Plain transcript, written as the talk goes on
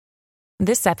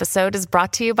This episode is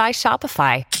brought to you by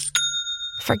Shopify.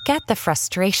 Forget the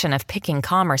frustration of picking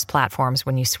commerce platforms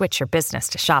when you switch your business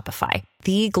to Shopify,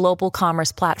 the global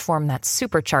commerce platform that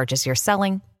supercharges your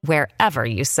selling wherever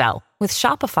you sell. With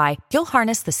Shopify, you'll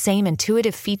harness the same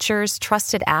intuitive features,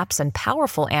 trusted apps, and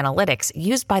powerful analytics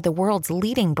used by the world's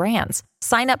leading brands.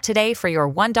 Sign up today for your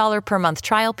 $1 per month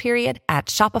trial period at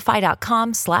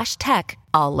shopify.com/tech,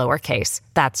 all lowercase.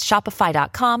 That's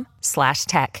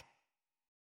shopify.com/tech.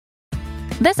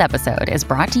 This episode is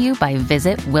brought to you by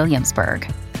Visit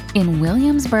Williamsburg. In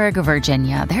Williamsburg,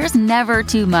 Virginia, there's never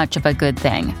too much of a good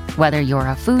thing. Whether you're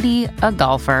a foodie, a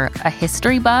golfer, a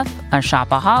history buff, a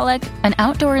shopaholic, an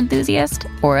outdoor enthusiast,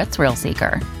 or a thrill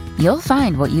seeker, you'll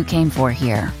find what you came for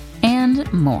here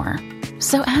and more.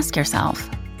 So ask yourself,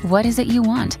 what is it you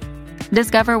want?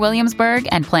 Discover Williamsburg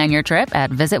and plan your trip at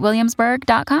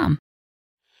visitwilliamsburg.com.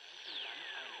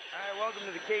 All right, welcome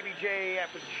to the KVJ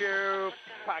Ats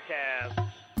Podcast.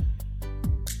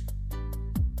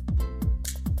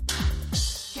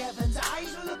 Kevin's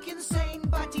eyes look insane,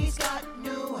 but he's got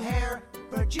new hair.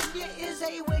 Virginia is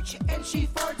a witch, and she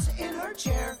farts in her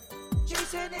chair.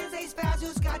 Jason is a spaz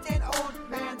who's got an old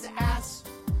man's ass.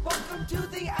 Welcome to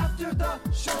the After the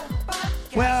Show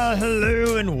Podcast. Well,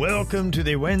 hello and welcome to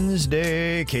the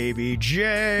Wednesday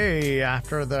KVJ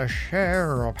After the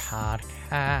Show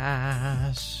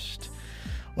Podcast.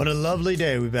 What a lovely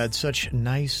day. We've had such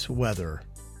nice weather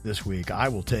this week. I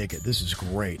will take it. This is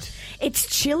great. It's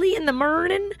chilly in the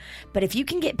morning, but if you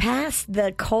can get past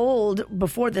the cold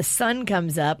before the sun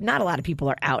comes up, not a lot of people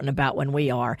are out and about when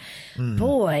we are.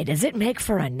 Boy, does it make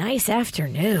for a nice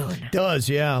afternoon. It does,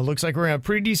 yeah. Looks like we're going to have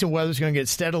pretty decent weather. It's going to get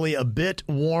steadily a bit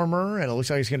warmer, and it looks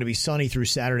like it's going to be sunny through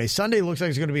Saturday. Sunday looks like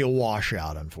it's going to be a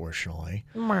washout, unfortunately.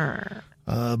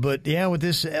 But yeah, with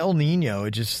this El Nino,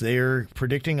 they're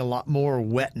predicting a lot more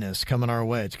wetness coming our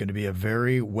way. It's going to be a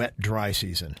very wet, dry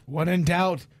season. When in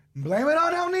doubt, blame it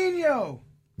on El Nino.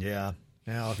 Yeah.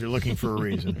 Now, if you're looking for a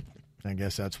reason, I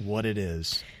guess that's what it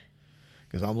is.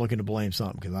 Because I'm looking to blame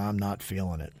something because I'm not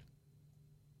feeling it.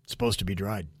 It's supposed to be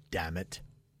dry, damn it.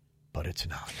 But it's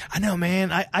not. I know,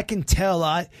 man. I can tell.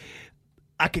 I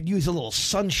could use a little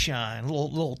sunshine, a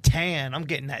little tan. I'm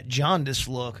getting that jaundice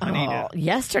look. I need it.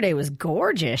 Yesterday was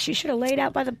gorgeous. You should have laid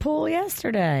out by the pool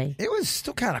yesterday. It was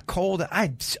still kind of cold. I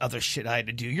had other shit I had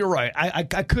to do. You're right. I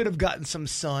could have gotten some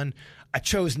sun. I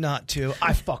chose not to.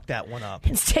 I fucked that one up.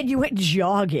 Instead, you went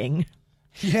jogging.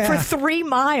 Yeah. For 3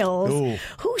 miles. Ooh.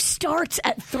 Who starts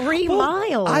at 3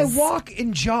 miles? I walk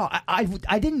and jog. I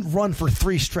didn't run for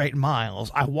 3 straight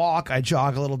miles. I walk, I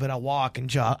jog a little bit, I walk and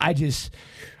jog. I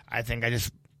think I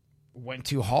just went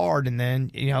too hard, and then,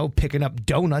 picking up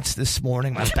donuts this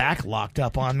morning, my back locked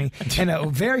up on me. In a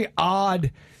very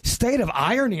odd state of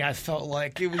irony, I felt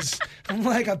like. I'm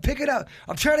picking up,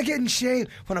 I'm trying to get in shape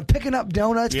when I'm picking up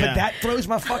donuts, but that throws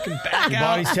my fucking back Your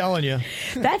out. body's telling you.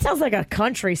 That sounds like a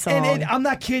country song. And I'm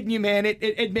not kidding you, man.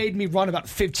 It made me run about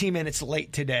 15 minutes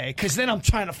late today, because then I'm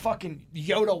trying to fucking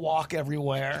Yoda walk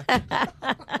everywhere.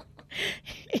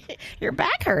 Your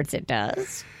back hurts, it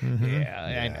does. Mm-hmm.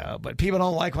 Yeah, I know. But people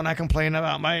don't like when I complain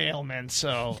about my ailments,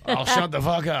 so I'll shut the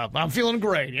fuck up. I'm feeling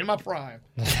great, in my prime.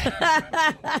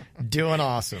 Doing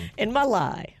awesome. In my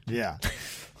lie. Yeah.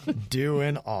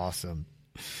 Doing awesome.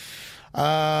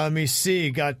 Let me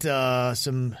see. Got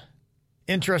some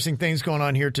interesting things going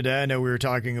on here today. I know we were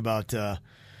talking about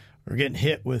we're getting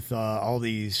hit with all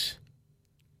these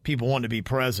people wanting to be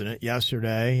president.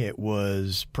 Yesterday, it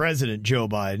was President Joe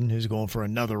Biden who's going for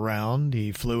another round.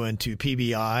 He flew into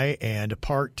PBI and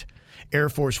parked Air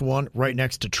Force One right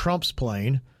next to Trump's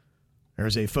plane.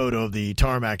 There's a photo of the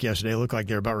tarmac yesterday. It looked like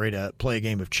they're about ready to play a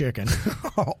game of chicken.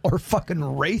 Or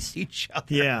fucking race each other.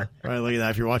 Yeah, right. Look at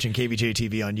that. If you're watching KVJ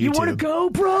TV on YouTube. You want to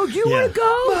go, bro? You want to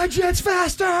go? My jet's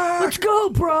faster. Let's go,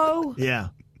 bro. Yeah.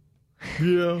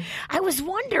 Yeah. I was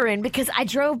wondering, because I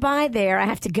drove by there. I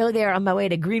have to go there on my way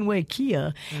to Greenway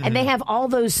Kia. And they have all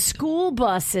those school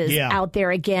buses out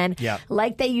there again,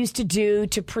 like they used to do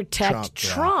to protect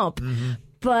Trump.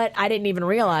 But I didn't even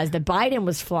realize that Biden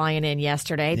was flying in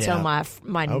yesterday until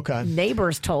my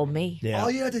neighbors told me. Yeah.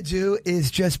 All you have to do is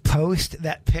just post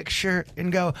that picture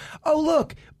and go, oh,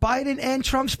 look, Biden and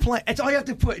Trump's plane. That's all you have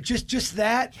to put. Just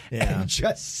that and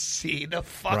just see the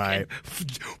fucking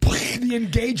the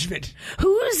engagement.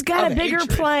 Who's got a bigger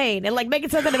plane? And make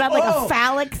it something about a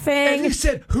phallic thing. And you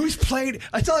said, whose plane?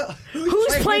 I thought,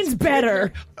 whose plane's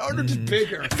better? Or just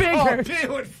bigger. Bigger. Oh, it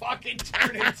would fucking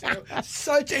turn into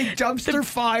such a dumpster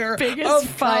fire biggest of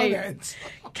fight. comments.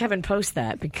 Kevin post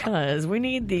that because we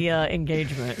need the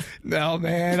engagement. No,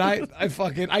 man,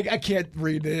 I can't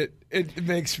read it. It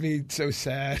makes me so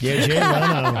sad.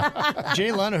 Yeah,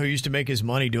 Jay Leno, who used to make his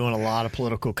money doing a lot of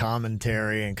political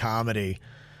commentary and comedy,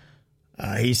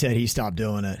 he said he stopped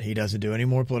doing it. He doesn't do any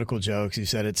more political jokes. He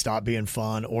said it stopped being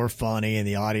fun or funny, and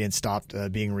the audience stopped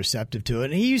being receptive to it.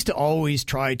 And he used to always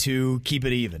try to keep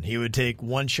it even. He would take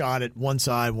one shot at one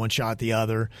side, one shot at the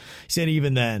other. He said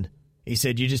even then, he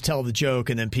said you just tell the joke,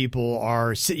 and then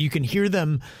you can hear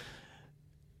them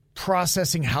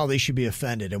processing how they should be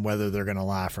offended and whether they're going to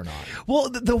laugh or not. Well,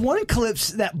 the one clips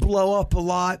that blow up a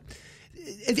lot,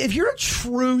 if you're a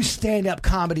true stand-up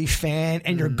comedy fan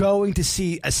and you're going to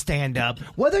see a stand-up,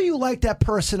 whether you like that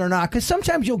person or not, because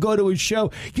sometimes you'll go to a show,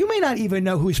 you may not even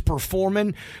know who's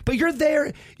performing, but you're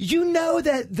there, you know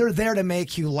that they're there to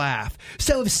make you laugh.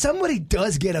 So if somebody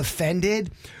does get offended,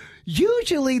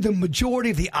 usually the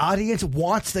majority of the audience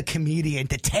wants the comedian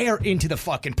to tear into the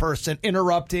fucking person,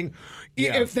 interrupting.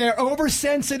 Yeah. If they're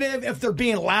oversensitive, if they're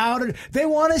being louder, they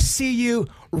want to see you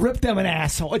rip them an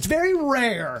asshole. It's very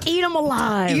rare. Eat them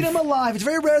alive. Eat them alive. It's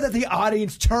very rare that the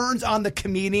audience turns on the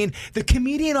comedian. The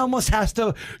comedian almost has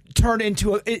to turn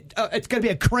into it's going to be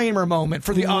a Kramer moment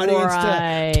for the audience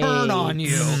to turn on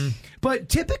you. But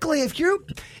typically, if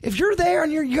you're there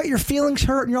and you got your feelings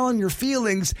hurt and you're all in your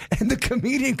feelings, and the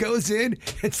comedian goes in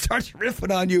and starts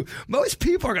riffing on you, most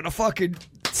people are gonna fucking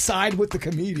side with the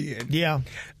comedian. Yeah,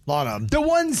 a lot of them. The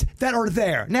ones that are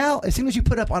there. Now, as soon as you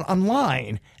put up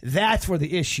online, that's where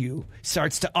the issue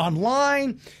starts to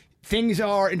online. Things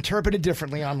are interpreted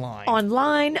differently online.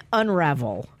 Online,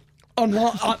 unravel.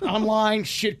 Online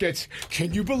shit gets.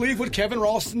 Can you believe what Kevin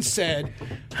Ralston said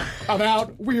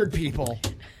about weird people?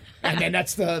 And then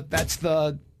that's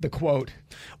the quote.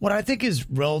 What I think is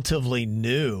relatively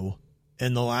new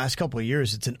in the last couple of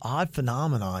years, it's an odd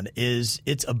phenomenon, is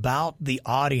it's about the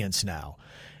audience now.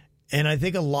 And I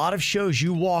think a lot of shows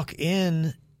you walk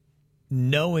in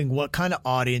knowing what kind of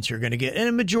audience you're going to get. And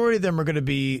a majority of them are going to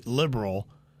be liberal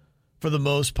for the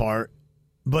most part.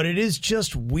 But it is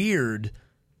just weird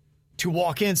to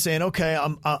walk in saying, okay,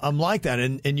 I'm like that.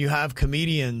 And you have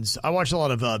comedians. I watch a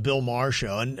lot of Bill Maher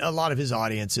show, and a lot of his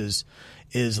audience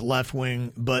is left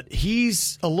wing, but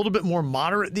he's a little bit more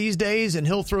moderate these days, and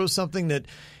he'll throw something that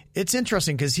it's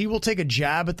interesting because he will take a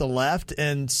jab at the left,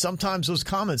 and sometimes those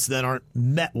comments then aren't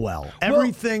met well.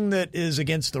 Everything that is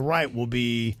against the right will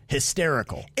be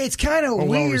hysterical. It's kind of weird.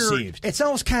 Well received. It's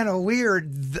almost kind of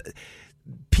weird.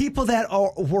 People that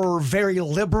were very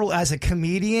liberal as a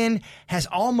comedian has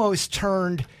almost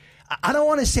turned, I don't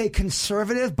want to say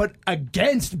conservative, but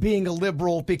against being a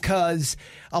liberal, because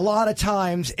a lot of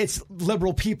times it's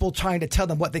liberal people trying to tell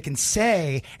them what they can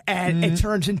say, and it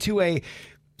turns into a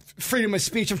freedom of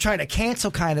speech, I'm trying to cancel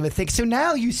kind of a thing. So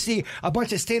now you see a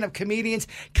bunch of stand-up comedians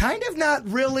kind of not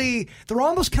really, they're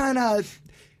almost kind of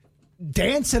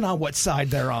dancing on what side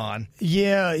they're on.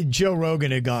 Yeah, Joe Rogan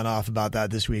had gone off about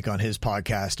that this week on his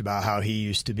podcast about how he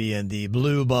used to be in the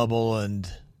blue bubble and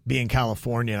be in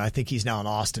California, and I think he's now in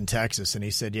Austin, Texas, and he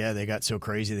said, yeah, they got so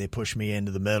crazy they pushed me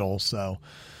into the middle. So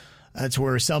that's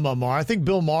where some of them are. I think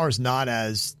Bill Maher is not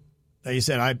as, like you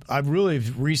said, I've really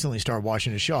recently started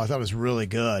watching his show. I thought it was really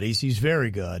good. He's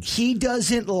very good. He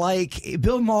doesn't like,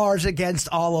 Bill Maher's against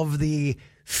all of the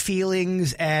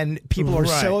feelings, and people are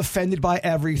so offended by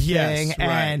everything, yes,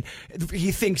 and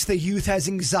he thinks the youth has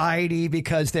anxiety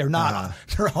because they're not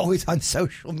they're always on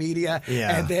social media,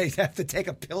 and they have to take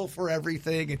a pill for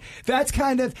everything, and that's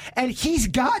kind of, and he's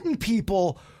gotten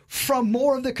people from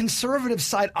more of the conservative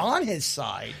side on his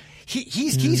side.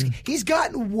 He's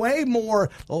gotten way more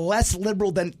less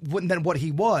liberal than what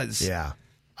he was. Yeah.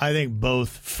 I think both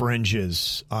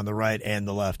fringes on the right and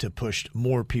the left have pushed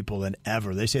more people than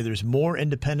ever. They say there's more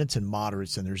independents and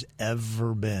moderates than there's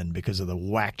ever been because of the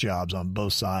whack jobs on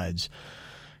both sides.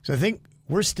 So I think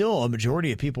we're still, a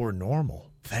majority of people are normal,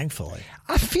 thankfully.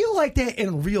 I feel like that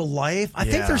in real life. I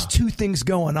think there's two things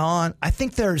going on. I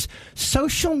think there's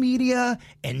social media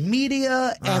and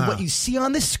what you see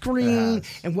on the screen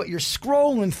and what you're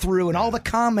scrolling through and all the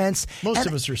comments. Most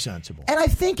of us are sensible. And I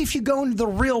think if you go into the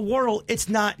real world, it's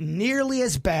not nearly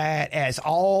as bad as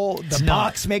all the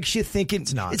box makes you think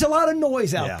it's not. It's a lot of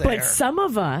noise out there. But some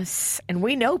of us, and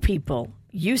we know people,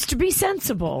 used to be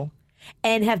sensible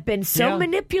and have been so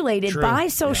manipulated by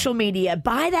social media,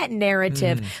 by that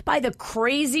narrative, by the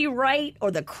crazy right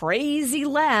or the crazy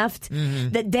left,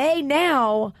 that they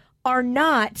now are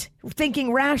not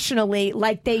thinking rationally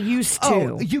like they used to.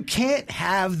 Oh, you can't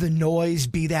have the noise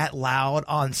be that loud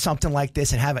on something like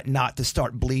this and have it not to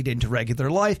start bleed into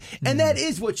regular life. And that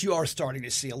is what you are starting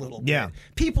to see a little bit. Yeah.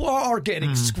 People are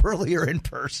getting squirrelier in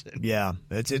person. Yeah,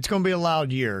 it's going to be a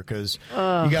loud year because you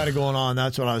got it going on.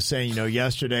 That's what I was saying.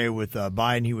 Yesterday with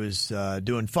Biden, he was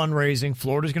doing fundraising.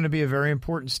 Florida's going to be a very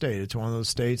important state. It's one of those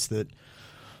states that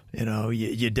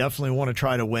you definitely want to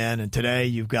try to win. And today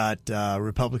you've got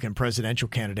Republican presidential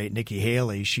candidate Nikki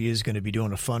Haley. She is going to be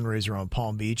doing a fundraiser on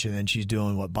Palm Beach, and then she's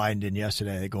doing what Biden did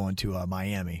yesterday, going to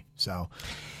Miami. So,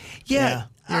 yeah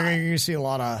you're going to see a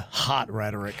lot of hot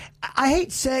rhetoric. I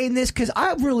hate saying this because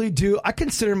I really do. I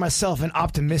consider myself an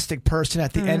optimistic person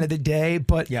at the end of the day.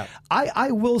 But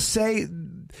I will say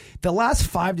the last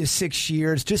 5 to 6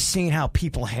 years, just seeing how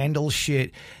people handle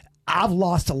shit, I've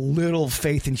lost a little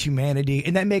faith in humanity,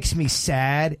 and that makes me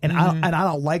sad, and I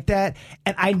don't like that.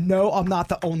 And I know I'm not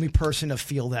the only person to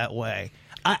feel that way.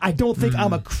 I don't think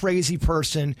I'm a crazy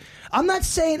person. I'm not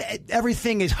saying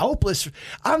everything is hopeless.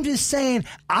 I'm just saying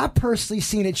I've personally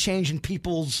seen a change in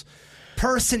people's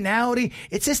personality.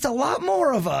 It's just a lot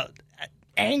more of a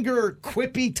anger,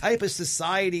 quippy type of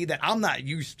society that I'm not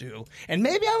used to, and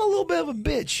maybe I'm a little bit of a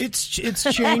bitch. It's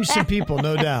changed some people,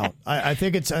 no doubt. I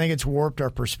think it's warped our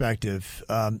perspective.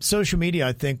 Social media,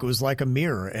 I think, was like a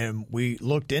mirror, and we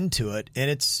looked into it,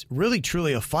 and it's really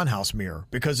truly a funhouse mirror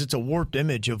because it's a warped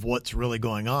image of what's really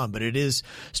going on. But it is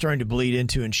starting to bleed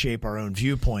into and shape our own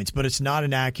viewpoints. But it's not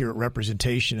an accurate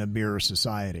representation of mirror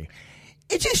society.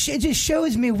 It just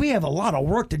shows me we have a lot of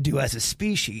work to do as a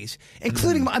species,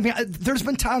 including, there's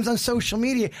been times on social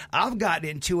media I've gotten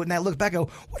into it and I look back and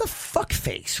go, what a fuck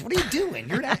face. What are you doing?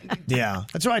 You're not. Yeah.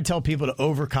 That's why I tell people to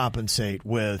overcompensate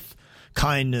with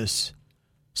kindness,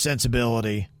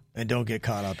 sensibility, and don't get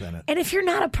caught up in it. And if you're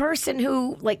not a person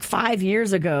who, like 5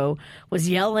 years ago, was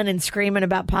yelling and screaming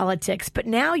about politics, but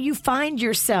now you find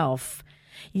yourself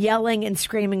yelling and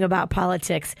screaming about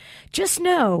politics, just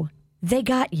know they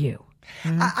got you.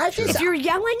 If you're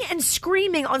yelling and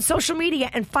screaming on social media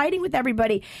and fighting with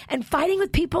everybody and fighting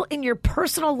with people in your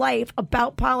personal life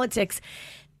about politics,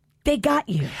 they got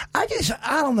you. I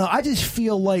don't know. I just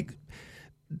feel like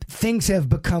things have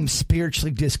become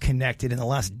spiritually disconnected in the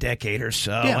last decade or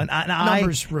so. Yeah, and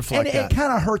numbers reflect that. It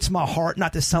kind of hurts my heart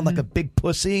not to sound like a big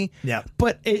pussy. Yeah.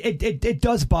 But it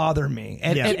does bother me.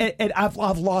 And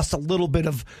I've lost a little bit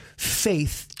of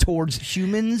faith towards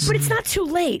humans. But it's not too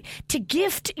late to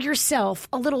gift yourself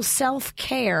a little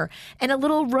self-care and a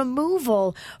little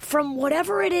removal from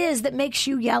whatever it is that makes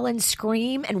you yell and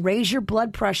scream and raise your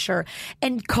blood pressure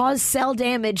and cause cell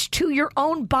damage to your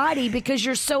own body because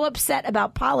you're so upset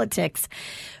about politics.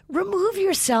 Remove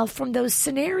yourself from those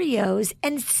scenarios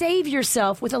and save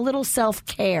yourself with a little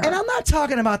self-care. And I'm not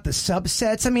talking about the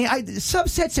subsets.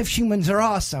 Subsets of humans are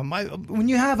awesome. When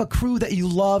you have a crew that you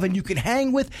love and you can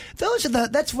hang with,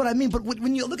 that's what I mean. But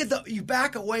when you look at you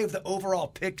back away of the overall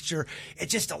picture,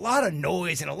 it's just a lot of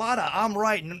noise and a lot of I'm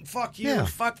right and fuck you and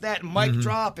fuck that and mic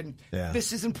drop and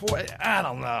this is important. I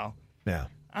don't know. Yeah.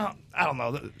 I don't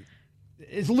know.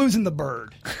 Is losing the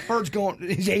bird. Bird's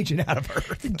he's aging out of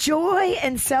Earth. Joy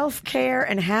and self-care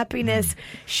and happiness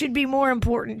should be more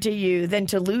important to you than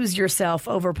to lose yourself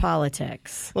over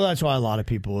politics. Well, that's why a lot of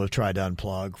people have tried to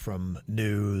unplug from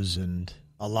news and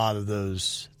a lot of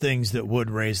those things that would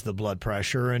raise the blood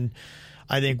pressure. And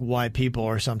I think why people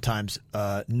are sometimes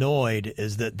annoyed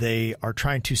is that they are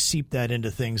trying to seep that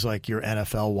into things like your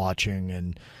NFL watching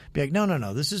and be like,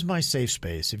 no, this is my safe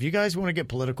space. If you guys want to get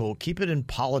political, keep it in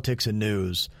politics and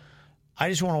news. I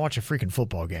just want to watch a freaking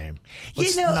football game.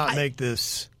 Let's not make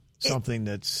this something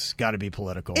that's got to be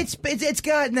political. It's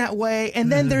gotten that way, and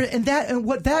then and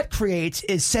what that creates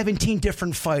is 17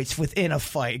 different fights within a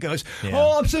fight. It goes,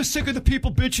 oh, I'm so sick of the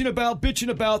people bitching about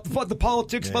the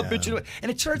politics, bitching about,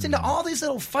 and it turns into all these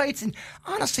little fights. And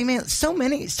honestly, man,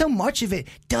 so much of it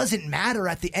doesn't matter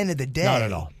at the end of the day.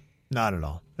 Not at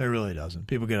all. It really doesn't.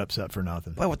 People get upset for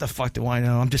nothing. Well, what the fuck do I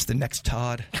know? I'm just the next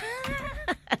Todd.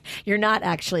 You're not,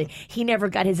 actually. He never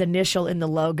got his initial in the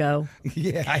logo.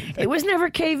 Yeah. It was never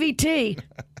KVT.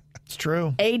 It's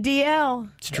true.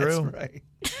 ADL. It's true. That's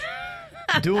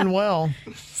right. Doing well.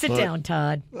 Sit down,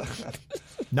 Todd.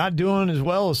 Not doing as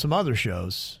well as some other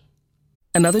shows.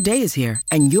 Another day is here,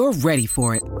 and you're ready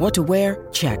for it. What to wear?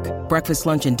 Check. Breakfast,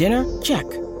 lunch, and dinner? Check.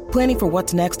 Planning for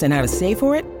what's next and how to save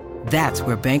for it? That's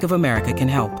where Bank of America can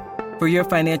help. For your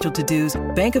financial to-dos,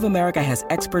 Bank of America has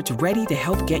experts ready to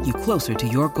help get you closer to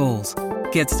your goals.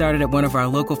 Get started at one of our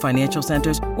local financial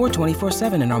centers or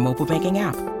 24/7 in our mobile banking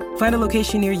app. Find a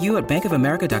location near you at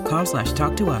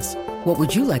bankofamerica.com/talktous. What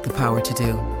would you like the power to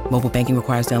do? Mobile banking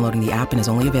requires downloading the app and is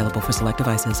only available for select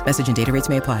devices. Message and data rates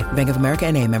may apply. Bank of America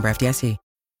N.A., member FDIC.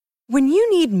 When you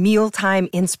need mealtime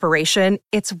inspiration,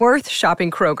 it's worth shopping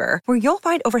Kroger, where you'll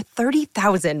find over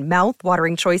 30,000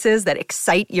 mouth-watering choices that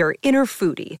excite your inner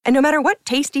foodie. And no matter what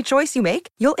tasty choice you make,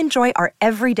 you'll enjoy our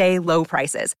everyday low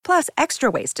prices, plus extra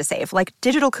ways to save, like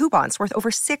digital coupons worth over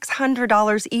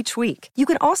 $600 each week. You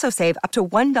can also save up to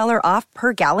 $1 off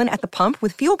per gallon at the pump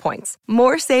with fuel points.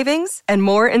 More savings and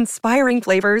more inspiring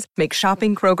flavors make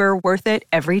shopping Kroger worth it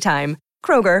every time.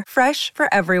 Kroger, fresh for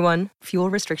everyone. Fuel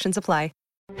restrictions apply.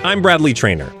 I'm Bradley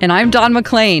Trainer. And I'm Don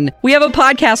McClain. We have a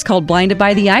podcast called Blinded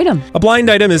by the Item. A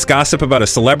blind item is gossip about a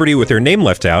celebrity with their name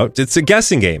left out. It's a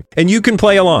guessing game, and you can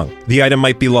play along. The item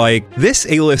might be like, this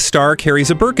A-list star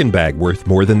carries a Birkin bag worth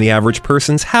more than the average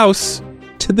person's house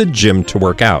to the gym to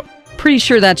work out. Pretty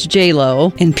sure that's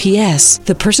J-Lo. And P.S.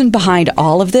 the person behind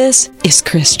all of this is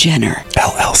Kris Jenner,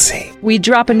 LLC. We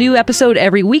drop a new episode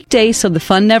every weekday so the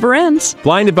fun never ends.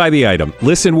 Blinded by the Item.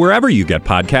 Listen wherever you get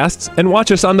podcasts and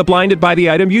watch us on the Blinded by the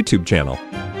Item YouTube channel.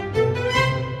 I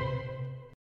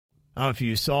don't know if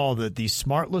you saw the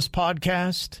Smartless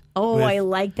podcast. Oh, I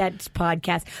like that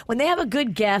podcast. When they have a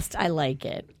good guest, I like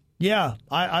it. Yeah.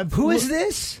 Who is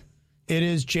this? It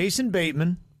is Jason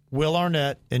Bateman, Will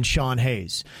Arnett, and Sean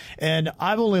Hayes. And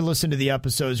I've only listened to the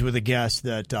episodes with a guest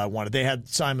that I wanted. They had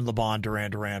Simon Le Bon,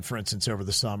 Duran Duran, for instance, over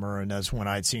the summer, and that's when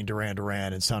I'd seen Duran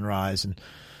Duran and Sunrise, and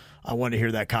I wanted to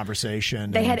hear that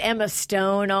conversation. They had Emma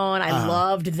Stone on. I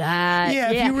loved that.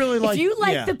 Yeah, if you really like... If you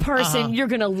like the person, you're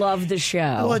going to love the show.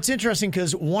 Well, it's interesting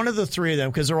because one of the three of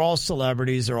them, because they're all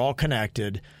celebrities, they're all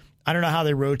connected. I don't know how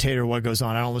they rotate or what goes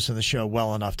on. I don't listen to the show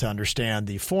well enough to understand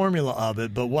the formula of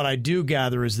it. But what I do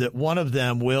gather is that one of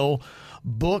them will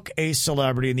book a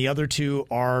celebrity and the other two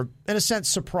are, in a sense,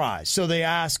 surprised. So they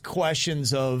ask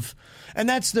questions of, and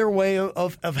that's their way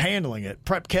of handling it.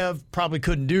 Prep Kev probably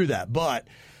couldn't do that. But,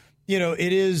 you know,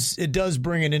 it does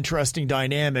bring an interesting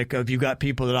dynamic of you've got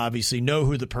people that obviously know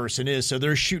who the person is. So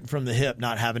they're shooting from the hip,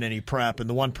 not having any prep. And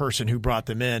the one person who brought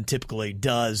them in typically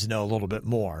does know a little bit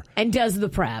more. And does the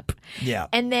prep. Yeah.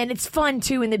 And then it's fun,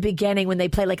 too, in the beginning when they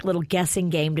play like a little guessing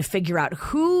game to figure out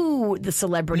who the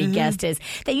celebrity guest is.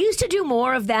 They used to do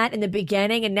more of that in the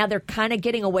beginning, and now they're kind of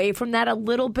getting away from that a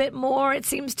little bit more, it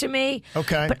seems to me.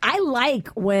 Okay. But I like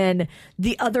when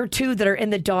the other two that are in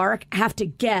the dark have to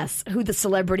guess who the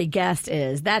celebrity guest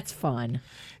is. That's fun.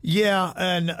 Yeah,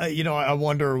 and I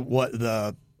wonder what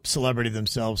the celebrity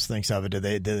themselves thinks of it. Do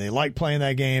they like playing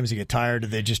that game? Does he get tired? Do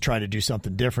they just try to do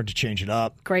something different to change it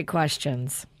up? Great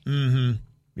questions. Mm-hmm.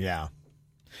 Yeah.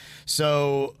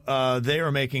 So they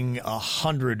are making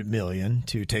 $100 million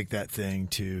to take that thing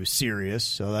to Sirius.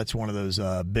 So that's one of those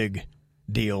big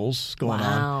deals going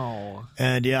on.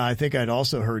 And yeah, I think I'd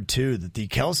also heard too that the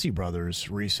Kelsey brothers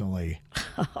recently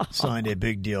signed a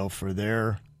big deal for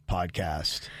their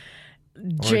podcast.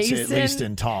 Jason, at least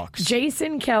in talks.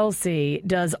 Jason Kelsey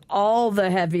does all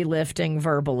the heavy lifting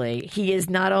verbally. He is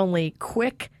not only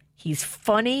quick, he's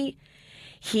funny.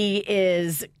 He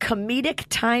is comedic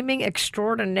timing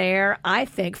extraordinaire. I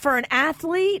think for an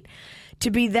athlete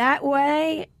to be that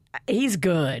way, he's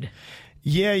good.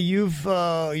 Yeah, you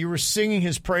were singing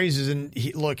his praises, and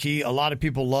a lot of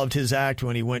people loved his act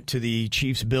when he went to the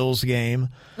Chiefs-Bills game.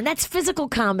 And that's physical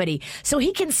comedy. So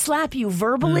he can slap you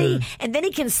verbally, and then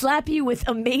he can slap you with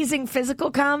amazing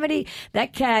physical comedy.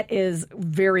 That cat is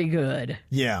very good.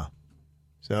 Yeah.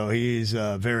 So he's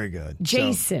very good.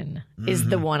 Jason is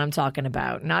the one I'm talking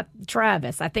about, not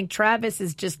Travis. I think Travis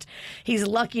is he's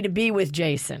lucky to be with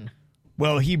Jason.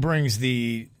 Well, he brings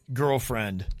the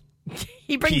girlfriend.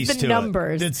 He brings the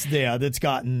numbers. That's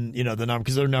gotten the number,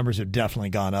 because their numbers have definitely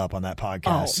gone up on that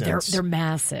podcast. Since they're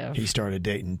massive. He started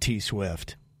dating T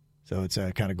Swift, so it's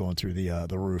kind of going through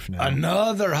the roof now.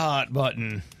 Another hot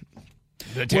button.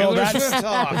 The Taylor Swift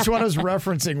talk. That's what I was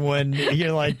referencing when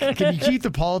you're like, can you keep the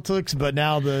politics? But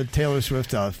now the Taylor Swift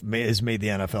stuff has made the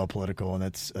NFL political, and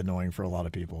that's annoying for a lot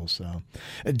of people. So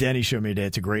Denny showed me today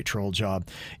it's a great troll job,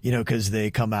 because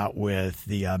they come out with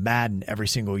the Madden every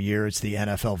single year. It's the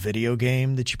NFL video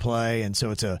game that you play, and so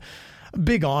it's a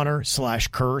big honor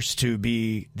 / curse to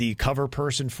be the cover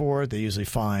person for it. They usually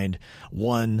find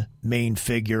one main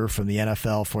figure from the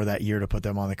NFL for that year to put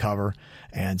them on the cover.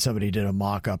 And somebody did a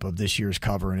mock-up of this year's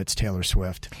cover, and it's Taylor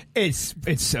Swift. It's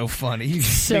so funny.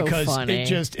 Because funny.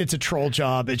 It's a troll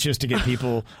job. It's just to get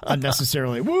people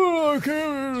unnecessarily, whoa,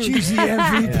 okay. She's the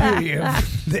MVP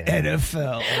of the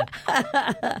NFL.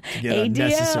 To get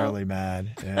unnecessarily mad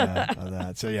of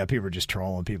that. So, yeah, people are just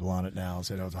trolling people on it now.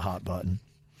 So it was a hot button.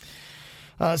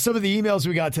 Some of the emails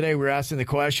we got today, we were asking the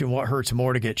question, what hurts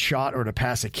more, to get shot or to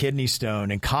pass a kidney stone?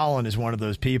 And Colin is one of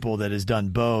those people that has done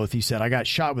both. He said, I got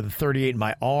shot with a .38 in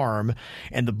my arm,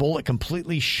 and the bullet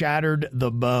completely shattered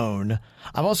the bone.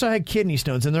 I've also had kidney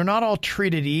stones, and they're not all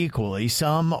treated equally.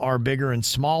 Some are bigger and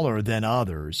smaller than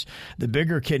others. The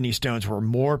bigger kidney stones were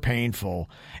more painful,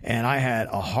 and I had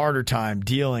a harder time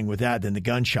dealing with that than the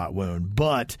gunshot wound.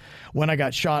 But when I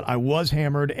got shot, I was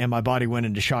hammered, and my body went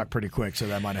into shock pretty quick, so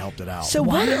that might have helped it out. So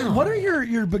what are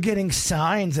your beginning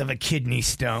signs of a kidney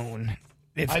stone?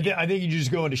 I think you just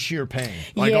go into sheer pain.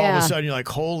 Like all of a sudden you're like,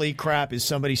 holy crap, is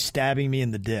somebody stabbing me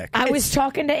in the dick? I was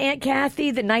talking to Aunt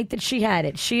Kathy the night that she had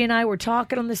it. She and I were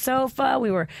talking on the sofa.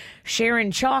 We were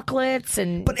sharing chocolates,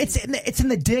 and but it's in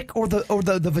the dick or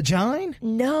the vagina?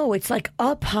 No, it's like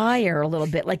up higher a little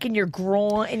bit, like in your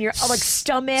groin, in your like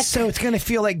stomach. So it's gonna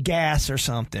feel like gas or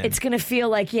something. It's gonna feel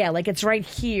like like it's right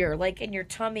here, like in your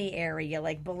tummy area,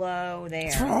 like below there.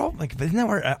 It's all, like, isn't that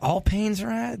where all pains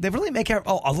are at? They really make a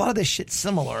lot of this shit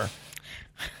similar.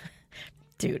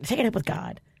 Dude, take it up with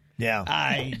God. Yeah.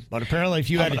 But apparently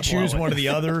if you had to choose one or the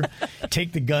other,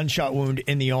 take the gunshot wound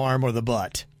in the arm or the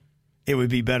butt. It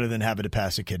would be better than having to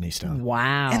pass a kidney stone.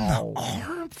 Wow. And the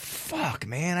arm? Fuck,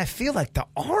 man. I feel like the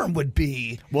arm would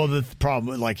be... Well, the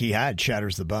problem, like he had,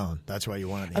 shatters the bone. That's why you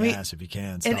want it in the ass if you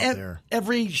can. Stop there.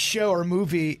 Every show or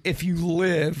movie, if you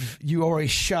live, you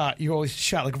always shot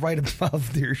like right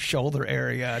above your shoulder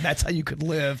area. That's how you could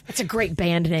live. That's a great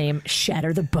band name,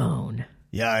 Shatter the Bone.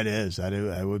 Yeah, it is. That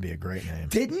would be a great name.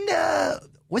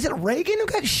 Was it Reagan who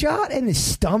got shot in his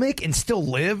stomach and still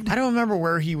lived? I don't remember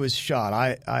where he was shot.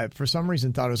 I for some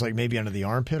reason thought it was like maybe under the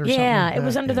armpit or something. Yeah, like it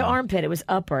was under the armpit. It was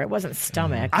upper. It wasn't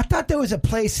stomach. I thought there was a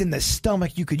place in the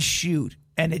stomach you could shoot,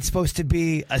 and it's supposed to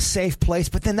be a safe place,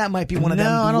 but then that might be one of them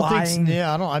I don't lying. think.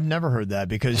 Yeah, I've never heard that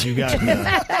because you got.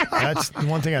 That's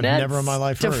one thing I've never in my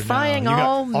life heard. Defying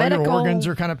all medical. Your organs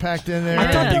are kind of packed in there.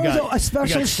 I thought there was a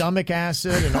special you got stomach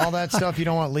acid and all that stuff you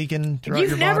don't want leaking throughout your body.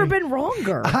 You've never been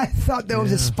wronger. I thought there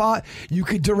was a spot you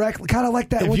could directly, kind of like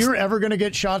that. If you're ever going to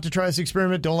get shot to try this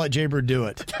experiment, don't let Jaybird do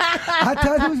it. I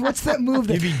thought, what's that move?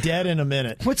 You'd be dead in a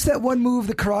minute. What's that one move,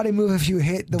 the karate move, if you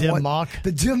hit the dim mock?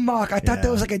 The dim mock. I thought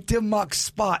there was like a dim mock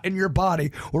spot in your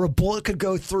body where a bullet could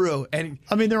go through. And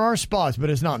I mean, there are spots,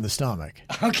 but it's not in the stomach.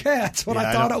 Okay, that's what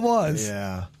I thought it was.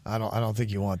 Yeah, I don't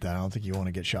think you want that. I don't think you want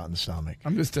to get shot in the stomach.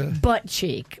 I'm just a butt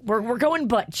cheek. We're going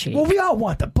butt cheek. Well, we all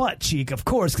want the butt cheek, of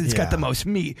course, because it's got the most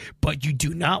meat. But you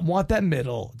do not want that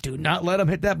middle. Do not let them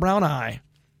hit that brown eye.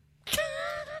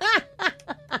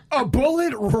 A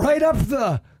bullet right up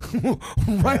the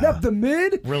up the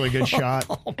mid. Really good shot.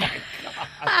 Oh my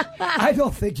God! I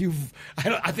think you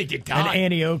died. And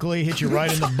Annie Oakley hit you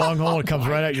right in the bunghole. It comes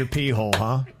right out your pee hole,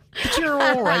 huh? Hit your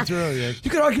hole right through. Yeah. You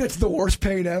could argue that's the worst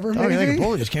pain ever. Oh, you think a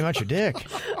bullet just came out your dick?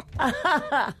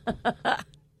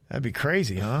 That'd be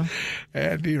crazy, huh?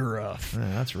 That'd be rough.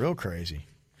 Yeah, that's real crazy.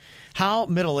 How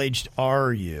middle-aged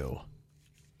are you?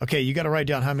 Okay, you got to write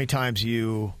down how many times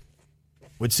you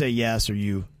would say yes or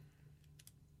you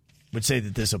would say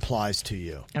that this applies to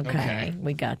you. Okay,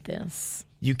 we got this.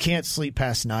 You can't sleep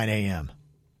past 9 a.m.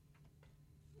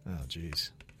 Oh,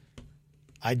 jeez.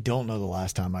 I don't know the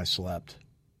last time I slept.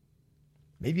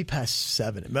 Maybe past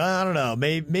 7. I don't know.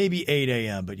 Maybe 8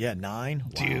 a.m., but yeah, 9?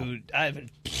 Wow. Dude, I haven't.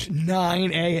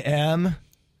 9 a.m.? Okay.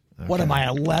 What am I,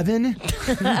 11?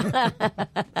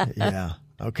 Yeah,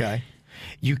 okay.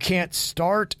 You can't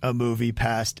start a movie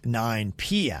past 9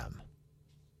 p.m.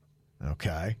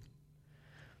 Okay.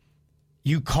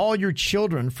 You call your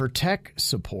children for tech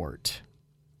support.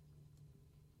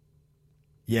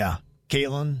 Yeah.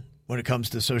 Caitlin, when it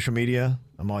comes to social media,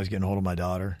 I'm always getting a hold of my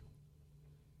daughter.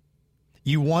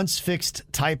 You once fixed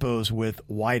typos with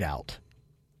whiteout.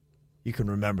 You can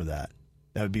remember that.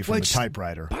 That would be from a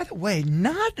typewriter. By the way,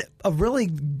 not a really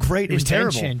great It was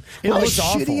invention. terrible. What It was a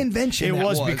awful. shitty invention It that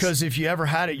was because if you ever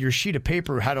had it, your sheet of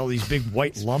paper had all these big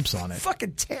white lumps on it.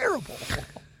 Fucking terrible.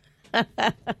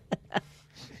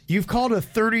 You've called a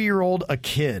 30-year-old a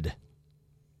kid.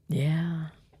 Yeah,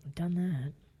 I've done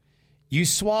that. You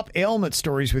swap ailment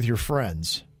stories with your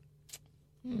friends.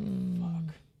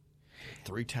 Fuck.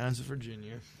 3 times in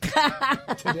Virginia.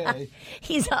 Today.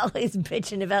 He's always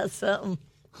bitching about something.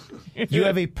 You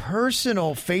have a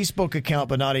personal Facebook account,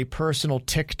 but not a personal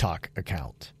TikTok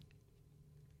account.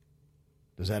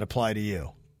 Does that apply to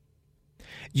you?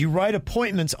 You write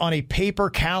appointments on a paper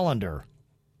calendar.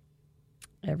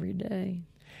 Every day.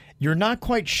 You're not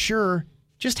quite sure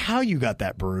just how you got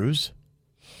that bruise.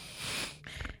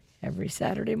 Every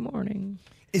Saturday morning.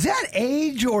 Is that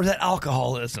age or is that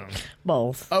alcoholism?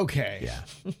 Both. Okay. Yeah.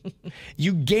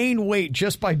 You gain weight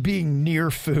just by being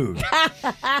near food.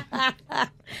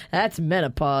 That's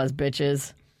menopause,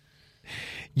 bitches.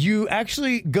 You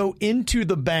actually go into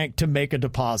the bank to make a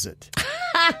deposit.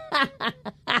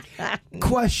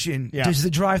 Question. Yeah. Does the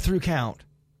drive-through count?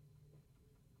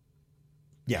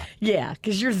 Yeah. Yeah,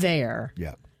 because you're there.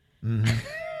 Yeah.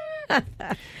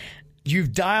 Mm-hmm.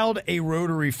 You've dialed a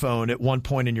rotary phone at one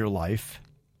point in your life.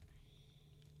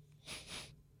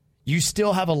 You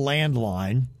still have a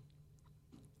landline.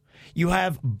 You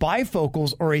have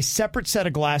bifocals or a separate set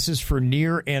of glasses for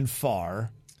near and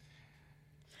far.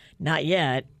 Not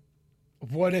yet.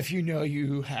 What if you know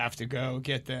you have to go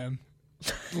get them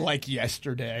like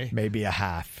yesterday? Maybe a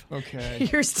half. Okay.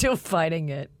 You're still fighting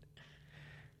it.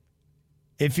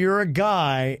 If you're a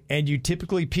guy and you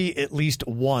typically pee at least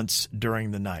once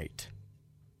during the night,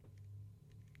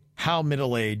 how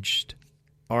middle-aged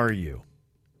are you?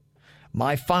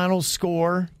 My final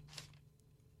score,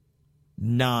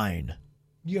 9.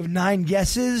 You have 9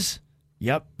 guesses?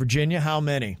 Yep. Virginia, how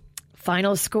many?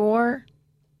 Final score,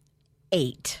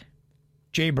 8.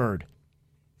 Jay-Bird.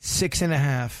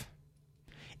 6.5.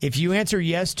 If you answer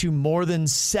yes to more than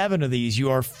 7 of these,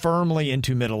 you are firmly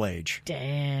into middle age.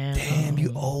 Damn,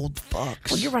 you old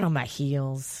fucks. Well, you're right on my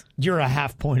heels. You're a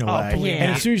half point away. yeah.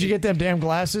 And as soon as you get them damn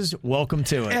glasses, welcome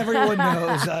to it. Everyone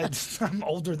knows I'm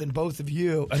older than both of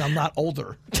you, and I'm not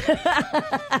older.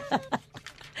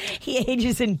 He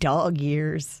ages in dog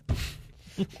years.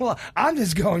 Well, I'm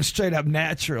just going straight up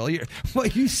natural.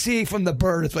 What you see from the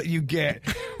bird is what you get.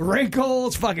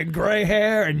 Wrinkles, fucking gray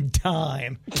hair, and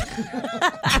time.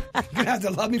 You're going to have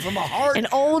to love me from my heart. And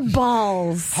old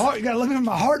balls. You got to love me from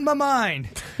my heart and my mind.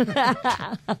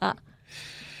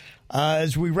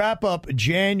 As we wrap up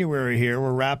January here,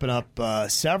 we're wrapping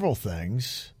up several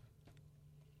things.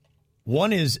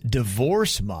 One is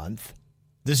divorce month.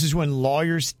 This is when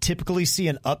lawyers typically see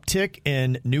an uptick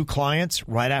in new clients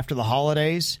right after the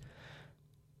holidays.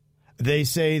 They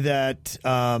say that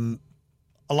a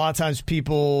lot of times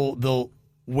they'll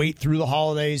wait through the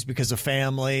holidays because of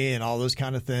family and all those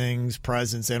kind of things,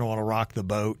 presents. They don't want to rock the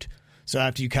boat. So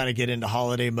after you kind of get into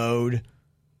holiday mode,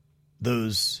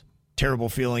 those terrible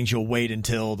feelings, you'll wait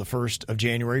until the 1st of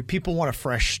January. People want a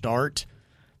fresh start.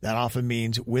 That often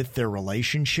means with their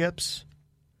relationships.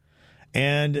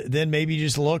 And then maybe you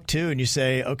just look, too, and you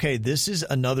say, okay, this is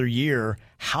another year.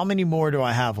 How many more do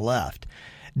I have left?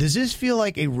 Does this feel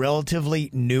like a relatively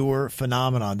newer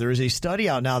phenomenon? There is a study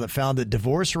out now that found that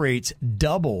divorce rates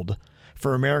doubled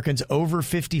for Americans over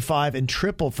 55 and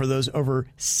tripled for those over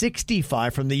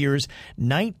 65 from the years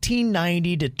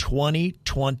 1990 to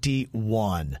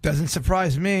 2021. Doesn't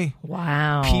surprise me.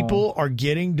 Wow. People are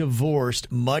getting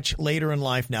divorced much later in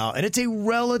life now, and it's a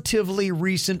relatively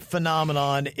recent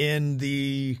phenomenon in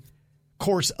the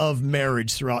course of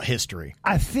marriage throughout history.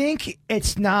 I think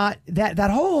it's not that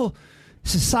whole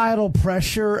societal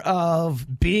pressure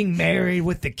of being married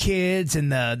with the kids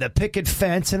and the picket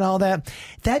fence and all that.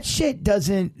 That shit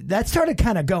that started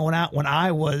kind of going out when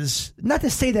I was, not to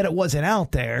say that it wasn't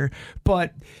out there,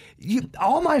 but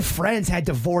all my friends had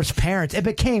divorced parents. It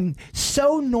became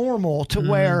so normal to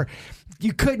where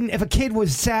you couldn't, if a kid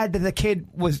was sad that the kid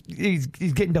he's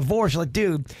getting divorced, you're like,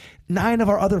 dude, 9 of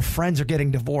our other friends are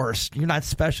getting divorced. You're not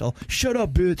special. Shut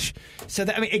up, bitch. So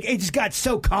that, it just got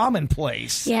so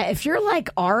commonplace. Yeah, if you're like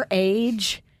our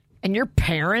age and your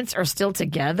parents are still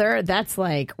together, that's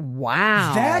like,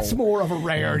 wow. That's more of a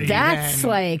rarity. That's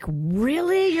like,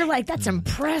 really? You're like, that's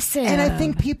impressive. And I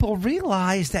think people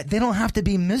realize that they don't have to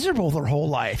be miserable their whole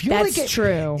life. That's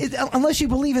true. Unless you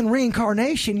believe in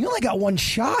reincarnation, you only got one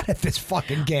shot at this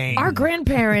fucking game. Our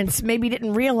grandparents maybe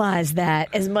didn't realize that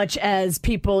as much as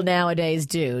people nowadays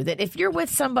do. That if you're with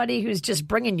somebody who's just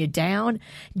bringing you down,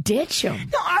 ditch them.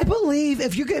 No, I believe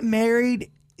if you get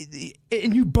married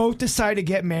and you both decide to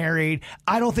get married,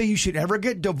 I don't think you should ever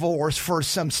get divorced for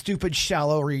some stupid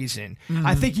shallow reason. Mm-hmm.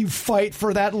 I think you fight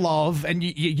for that love and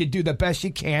you do the best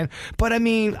you can. But I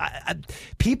mean,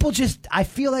 people just, I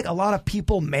feel like a lot of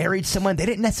people married someone they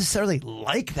didn't necessarily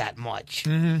like that much.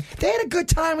 Mm-hmm. They had a good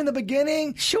time in the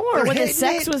beginning. Sure, when the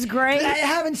sex was great.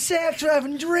 Having sex or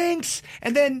having drinks,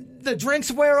 and then the drinks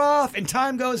wear off and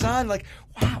time goes on. Like,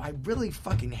 wow, I really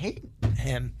fucking hate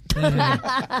him.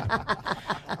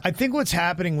 I think what's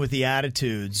happening with the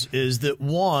attitudes is that,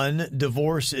 one,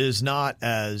 divorce is not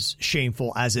as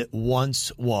shameful as it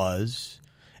once was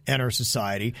in our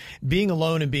society. Being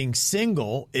alone and being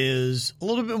single is a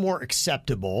little bit more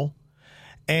acceptable.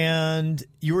 And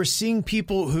you're seeing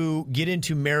people who get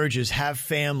into marriages, have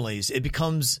families. It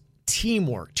becomes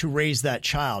teamwork to raise that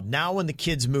child. Now when the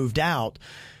kids moved out,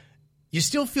 you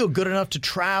still feel good enough to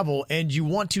travel and you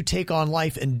want to take on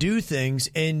life and do things,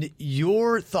 and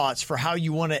your thoughts for how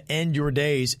you want to end your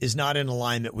days is not in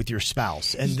alignment with your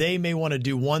spouse. And they may want to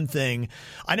do one thing.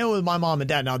 I know with my mom and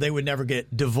dad, now they would never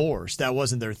get divorced. That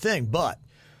wasn't their thing. But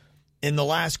in the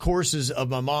last courses of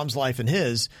my mom's life and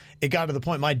his, it got to the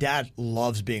point my dad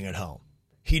loves being at home.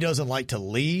 He doesn't like to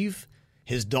leave.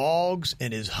 His dogs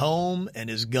and his home and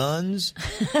his guns.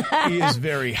 He is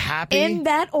very happy. In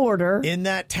that order. In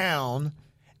that town.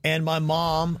 And my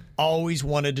mom always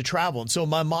wanted to travel. And so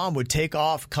my mom would take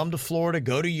off, come to Florida,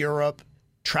 go to Europe,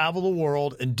 travel the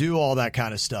world, and do all that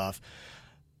kind of stuff.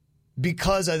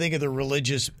 Because I think of the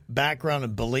religious background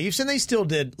and beliefs, and they still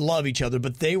did love each other,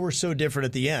 but they were so different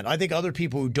at the end. I think other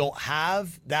people who don't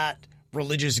have that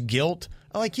religious guilt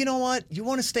are like, you know what? You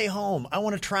want to stay home. I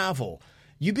want to travel.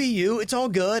 You be you. It's all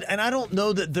good. And I don't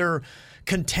know that they're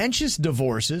contentious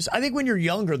divorces. I think when you're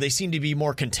younger, they seem to be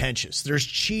more contentious. There's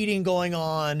cheating going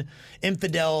on,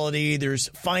 infidelity, there's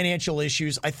financial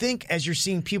issues. I think as you're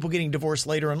seeing people getting divorced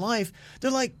later in life,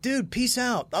 they're like, dude, peace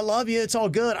out. I love you. It's all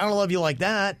good. I don't love you like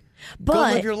that. But go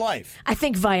live your life. I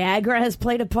think Viagra has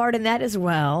played a part in that as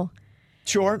well.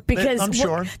 Sure, because I'm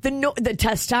sure. The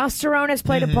testosterone has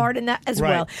played a part in that as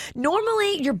well.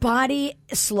 Normally, your body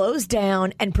slows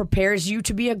down and prepares you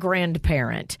to be a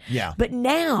grandparent. Yeah. But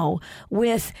now,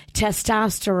 with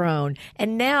testosterone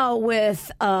and now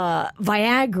with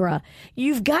Viagra,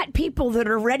 you've got people that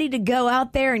are ready to go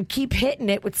out there and keep hitting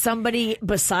it with somebody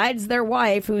besides their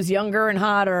wife who's younger and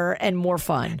hotter and more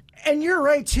fun. And you're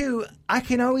right, too. I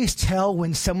can always tell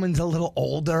when someone's a little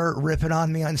older ripping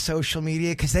on me on social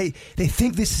media because they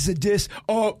think this is a diss.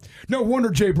 Oh, no wonder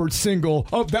Jaybird's single.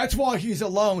 Oh, that's why he's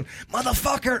alone.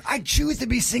 Motherfucker, I choose to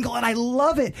be single and I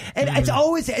love it. And it's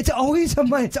always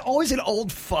an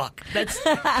old fuck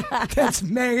that's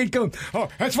married going, oh,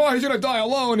 that's why he's going to die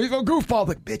alone. He's a goofball.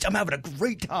 Like, bitch, I'm having a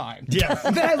great time. Yeah.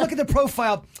 And then I look at the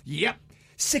profile. Yep.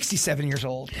 67 years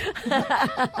old.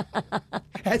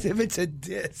 As if it's a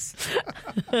diss.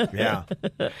 Yeah.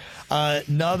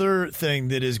 Another thing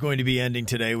that is going to be ending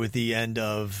today with the end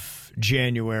of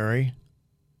January,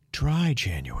 dry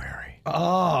January.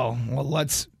 Oh, well,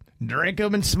 let's drink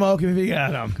them and smoke them if you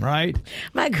got them, right?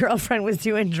 My girlfriend was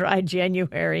doing dry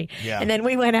January, and then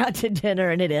we went out to dinner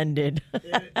and it ended.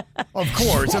 Of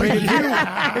course. I mean, if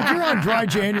you're on dry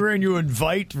January and you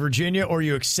invite Virginia or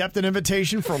you accept an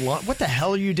invitation for lunch, what the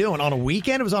hell are you doing? On a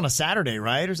weekend? It was on a Saturday,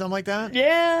 right? Or something like that?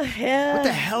 Yeah. What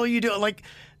the hell are you doing? Like,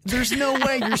 there's no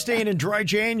way you're staying in dry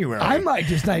January. I might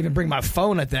just not even bring my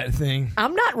phone at that thing.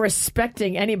 I'm not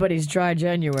respecting anybody's dry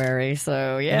January,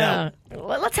 so yeah. No.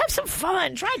 Well, let's have some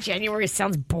fun. Dry January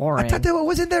sounds boring. I thought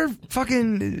wasn't there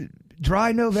fucking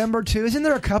dry November too? Isn't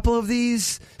there a couple of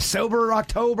these? Sober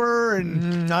October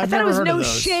and I thought it was no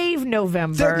shave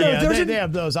November. They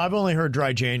have those. I've only heard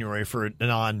dry January for a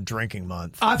non-drinking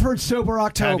month. I've heard sober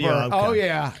October. Okay. Oh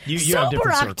yeah, you have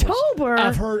different circles. October.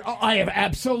 I've heard. I have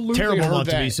absolutely terrible heard month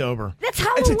that. to be sober. That's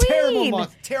Halloween. It's a terrible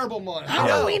month. Terrible month.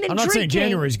 Halloween and I'm not saying drinking.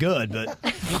 January's good, but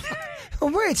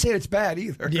well, we ain't saying it's bad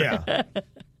either. Yeah.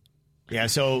 Yeah.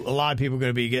 So a lot of people are going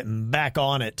to be getting back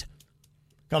on it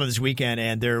coming this weekend,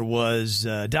 and there was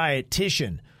a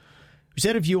dietitian who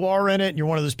said if you are in it and you're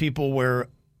one of those people where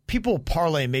people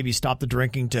parlay and maybe stop the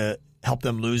drinking to help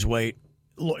them lose weight,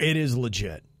 it is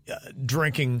legit.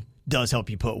 Drinking does help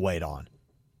you put weight on.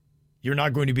 You're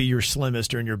not going to be your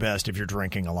slimmest or in your best if you're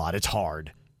drinking a lot. It's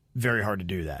hard. Very hard to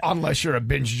do that. Unless you're a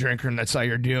binge drinker and that's all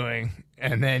you're doing.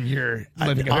 And then you're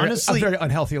living a very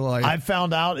unhealthy life. I've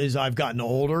found out as I've gotten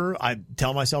older, I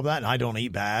tell myself that, and I don't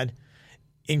eat bad.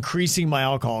 Increasing my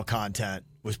alcohol content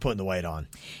was putting the weight on.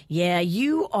 Yeah,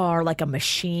 you are like a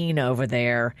machine over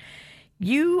there.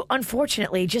 You,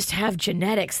 unfortunately, just have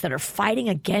genetics that are fighting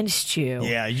against you.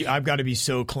 Yeah, I've got to be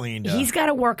so clean. He's got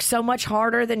to work so much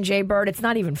harder than Jay Bird. It's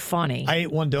not even funny. I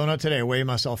ate one donut today. I weighed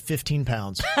myself 15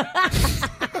 pounds.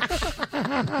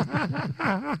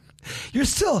 You're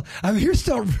still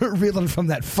reeling from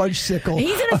that fudge-sicle.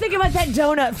 He's going to think about that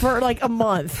donut for like a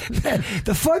month.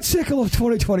 The fudge-sickle of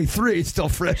 2023 is still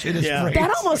fresh in his brain.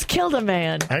 That almost killed a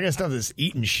man. I got to stop this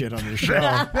eating shit on this show.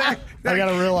 I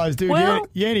got to realize, dude,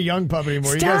 you ain't a young pup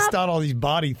anymore. You got to start all these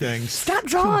body things. Stop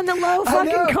drawing the low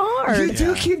fucking card. You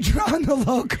do keep drawing the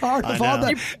low card of all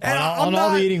the... On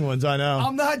all the eating ones, I know.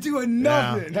 I'm not doing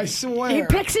nothing, I swear. He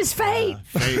picks his fate.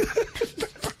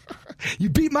 You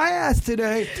beat my ass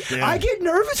today. Yeah. I get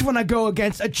nervous when I go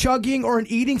against a chugging or an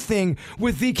eating thing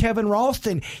with the Kevin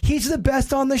Ralston. He's the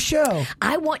best on the show.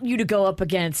 I want you to go up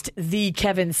against the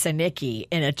Kevin Sinicki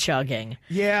in a chugging.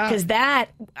 Yeah. Because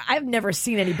I've never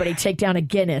seen anybody take down a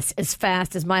Guinness as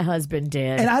fast as my husband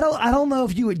did. And I don't know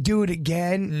if you would do it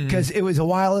again because it was a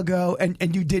while ago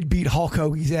and you did beat Hulk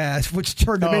Hogan's ass, which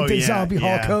turned him into Zombie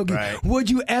Hulk Hogan. Right. Would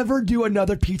you ever do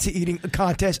another pizza eating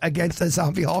contest against a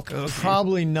Zombie Hulk Hogan?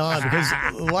 Probably not, because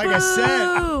like I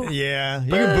said,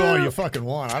 you can boo all you fucking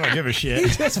want. I don't give a shit.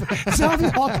 Zombie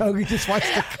Hulk Hogan just wants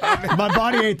to come in. My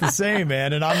body ain't the same,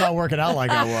 man, and I'm not working out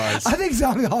like I was. I think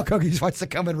Zombie Hulk Hogan just wants to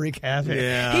come and wreak havoc.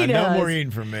 Yeah, no more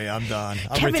eating from me. I'm done.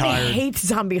 I'm retired. Kevin hates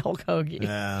Zombie Hulk Hogan.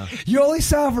 Yeah. You only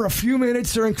saw him for a few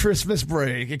minutes during Christmas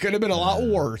break. It could have been a lot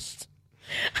worse.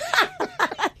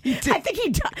 I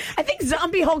think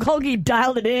Zombie Hulk Hogan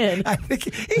dialed it in. I think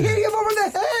he hit him over the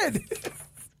head.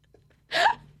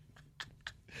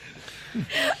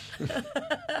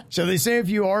 So they say if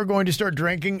you are going to start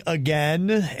drinking again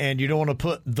and you don't want to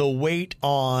put the weight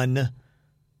on,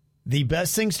 the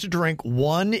best things to drink,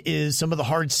 one is some of the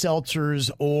hard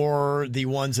seltzers or the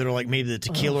ones that are like maybe the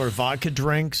tequila or vodka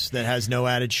drinks that has no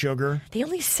added sugar. The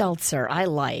only seltzer I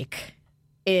like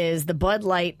is the Bud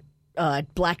Light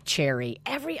Black Cherry.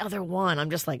 Every other one, I'm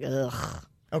just like, ugh.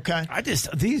 Okay.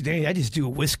 These days, I just do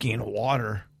whiskey and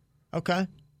water. Okay.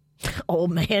 Old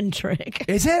man drink.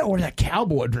 Is that, or that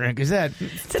cowboy drink? Is that?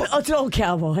 It's an old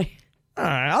cowboy. All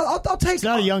right, I'll take. It's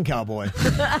not a young cowboy.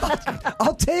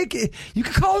 I'll take it. You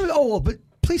can call it old, but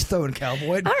please throw in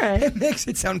cowboy. All right. It makes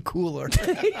it sound cooler.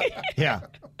 Yeah.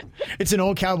 It's an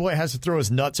old cowboy. It has to throw his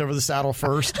nuts over the saddle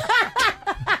first.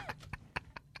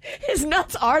 His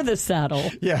nuts are the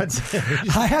saddle. Yeah.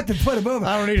 I have to put him over.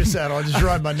 I don't need a saddle. I just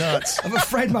ride my nuts. I'm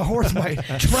afraid my horse might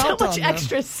So trout much on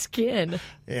extra skin.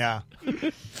 Yeah.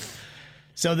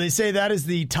 So they say that is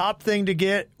the top thing to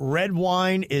get. Red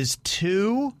wine is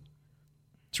 2.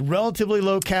 It's relatively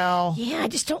low cal. Yeah, I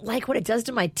just don't like what it does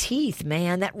to my teeth,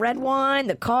 man. That red wine,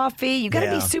 the coffee, you got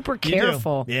to be super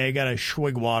careful. Yeah, you got to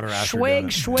swig water after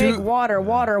Swig,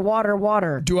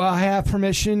 water. Do I have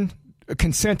permission,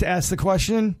 consent to ask the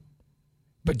question?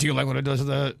 But do you like what it does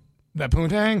to that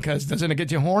poontang? Because doesn't it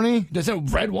get you horny? Doesn't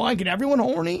red wine get everyone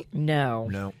horny?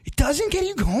 No. It doesn't get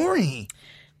you horny.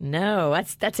 No,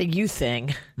 that's a you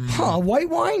thing. Huh, white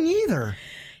wine either.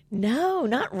 No,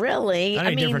 not really. Not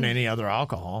any different than any other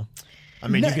alcohol. I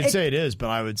mean, you could say it is, but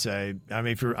I would say, I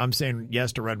mean, I'm saying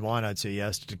yes to red wine, I'd say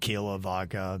yes to tequila,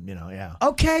 vodka, yeah.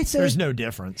 Okay, so there's no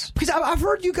difference. Because I've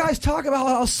heard you guys talk about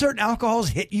how certain alcohols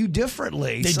hit you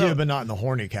differently. They do, but not in the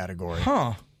horny category.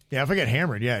 Huh. Yeah, if I get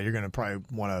hammered, you're going to probably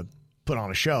want to put on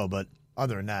a show, but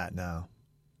other than that, no.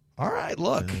 All right,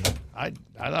 look, I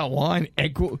thought wine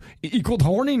equaled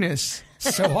horniness,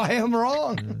 so I am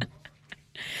wrong.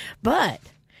 But,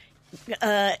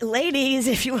 ladies,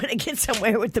 if you want to get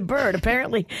somewhere with the bird,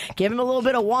 apparently give him a little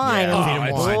bit of wine.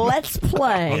 Yeah, let's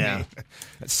play. Yeah.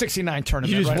 69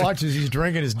 tournament. You just watch as he's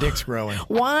drinking, his dick's growing.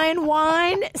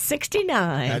 Wine,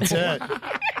 69. That's it.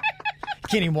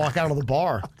 Can't even walk out of the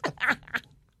bar.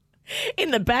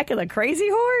 In the back of the crazy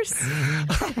horse?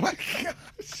 Oh, my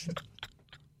gosh.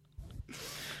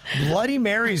 Bloody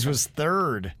Mary's was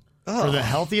 3rd for the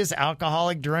healthiest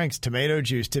alcoholic drinks. Tomato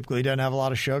juice typically doesn't have a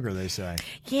lot of sugar, they say.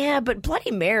 Yeah, but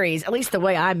Bloody Marys, at least the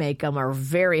way I make them, are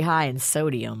very high in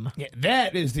sodium. Yeah,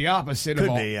 that is the opposite of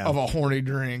a horny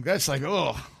drink. That's like,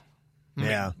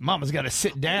 yeah. Mama's got to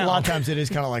sit down. A lot of times it is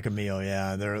kind of like a meal,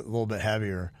 yeah. They're a little bit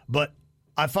heavier. But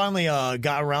I finally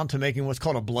got around to making what's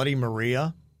called a Bloody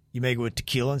Maria. You make it with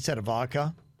tequila instead of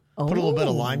vodka. Put a little bit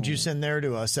of lime juice in there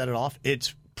to set it off.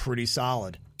 It's pretty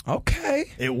solid. Okay.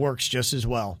 It works just as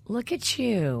well. Look at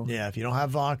you. Yeah, if you don't have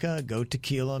vodka, go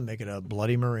tequila and make it a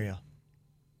Bloody Maria.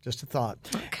 Just a thought.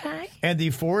 Okay. And the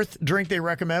 4th drink they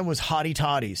recommend was Hottie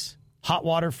Toddies. Hot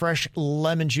water, fresh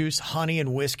lemon juice, honey,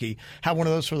 and whiskey. Had one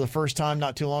of those for the first time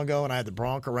not too long ago, and I had the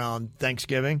Bronc around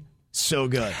Thanksgiving. So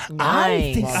good. Nice.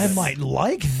 I think I might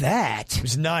like that. It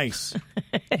was nice.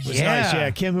 It was nice. Yeah,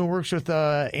 Kim, who works with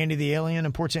Andy the Alien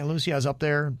in Port St. Lucie, I was up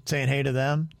there saying hey to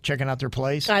them, checking out their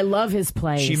place. I love his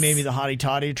place. She made me the hottie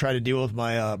toddy to try to deal with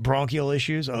my bronchial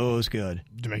issues. Oh, it was good.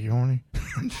 Did it make you horny?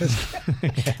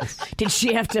 Yes. Did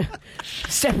she have to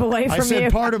step away from you? I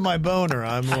said part of my boner,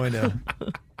 I'm going to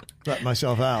let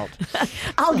myself out.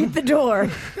 I'll get the door.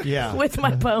 Yeah. With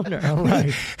my boner. All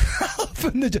right.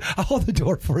 I'll hold the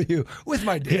door for you with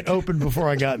my dick. It opened before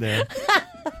I got there.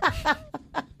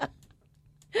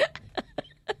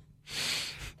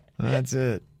 That's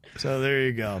it. So there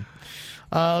you go.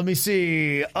 Let me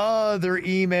see. Other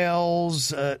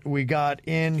emails we got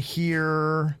in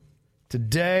here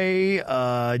Today,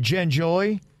 Jen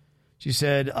Joy, she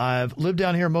said, I've lived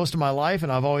down here most of my life,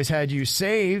 and I've always had you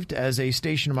saved as a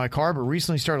station in my car, but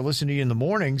recently started listening to you in the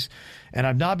mornings, and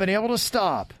I've not been able to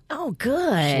stop. Oh,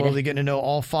 good. Slowly getting to know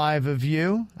all 5 of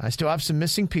you. I still have some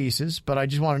missing pieces, but I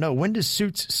just want to know, when does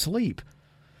Suits sleep?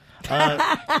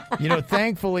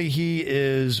 Thankfully, he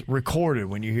is recorded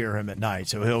when you hear him at night,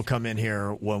 so he'll come in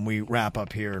here when we wrap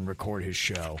up here and record his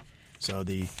show. So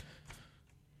the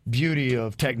beauty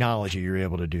of technology, you're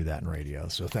able to do that in radio.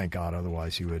 So thank God.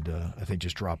 Otherwise, he would, I think,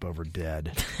 just drop over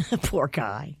dead. Poor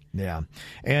guy. Yeah.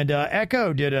 And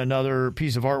Echo did another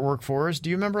piece of artwork for us.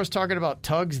 Do you remember us talking about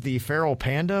Tugs the Feral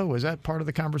Panda? Was that part of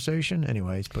the conversation?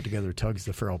 Anyway, he's put together Tugs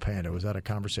the Feral Panda. Was that a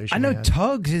conversation? I know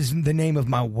Tugs is the name of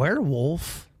my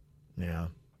werewolf. Yeah.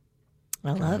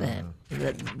 I love it.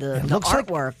 The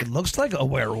artwork. It looks like a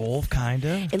werewolf, kind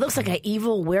of. It looks like an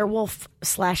evil werewolf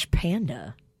 /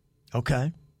 panda.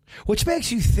 Okay. Which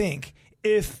makes you think,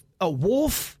 if a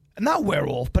wolf, not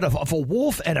werewolf, but if a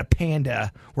wolf and a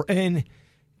panda were in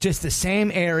just the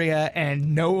same area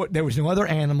and there was no other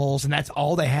animals and that's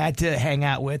all they had to hang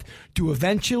out with, do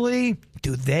they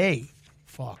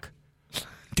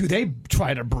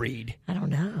try to breed? I don't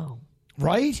know.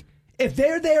 Right? If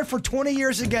they're there for 20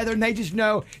 years together and they just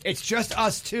know it's just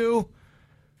us two,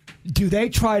 do they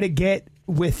try to get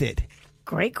with it?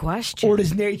 Great question. Or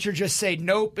does nature just say,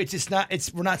 nope,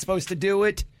 we're not supposed to do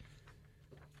it?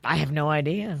 I have no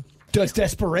idea. Does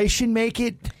desperation make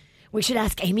it? We should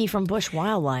ask Amy from Bush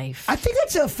Wildlife. I think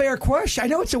that's a fair question. I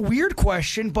know it's a weird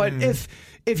question, but if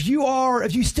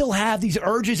you still have these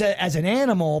urges as an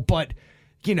animal, but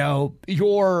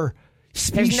your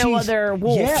species, there's no other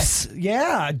wolves. Yes,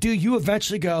 yeah. Do you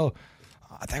eventually go,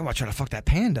 I think I'm gonna try to fuck that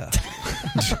panda?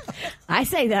 I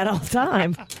say that all the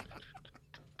time.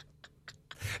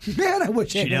 Man, I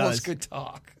wish animals could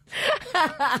talk.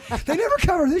 They never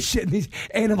cover this shit in these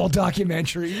animal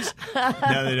documentaries.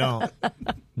 No, they don't.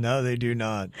 No, they do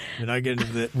not. They're not getting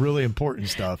into the really important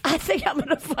stuff. I think I'm going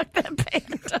to fuck that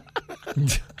panda.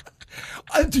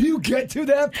 Do you get to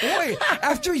that point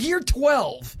after year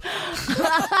 12?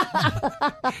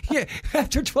 Yeah,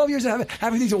 after 12 years of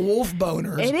having these wolf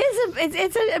boners.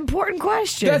 It's an important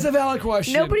question. That's a valid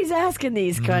question. Nobody's asking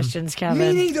these questions,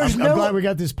 Kevin. Meaning I'm glad we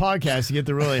got this podcast to get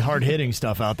the really hard-hitting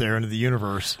stuff out there into the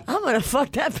universe. I'm going to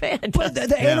fuck that panda. But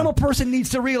the animal person needs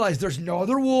to realize there's no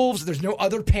other wolves, there's no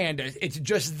other pandas. It's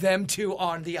just them two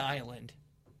on the island.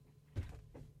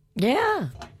 Yeah.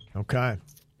 Okay.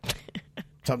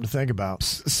 Something to think about.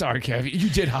 Sorry, Kev. You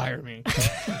did hire me.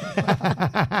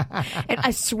 And I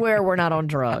swear we're not on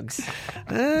drugs.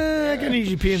 I can need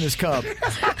you to pee in this cup.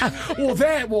 Well,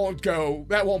 that won't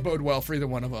bode well for either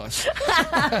one of us.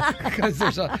 Because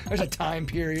there's a time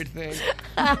period thing.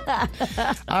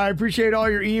 I appreciate all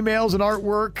your emails and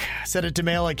artwork. Send it to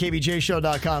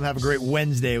mail@kvjshow.com. Have a great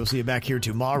Wednesday. We'll see you back here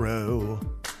tomorrow.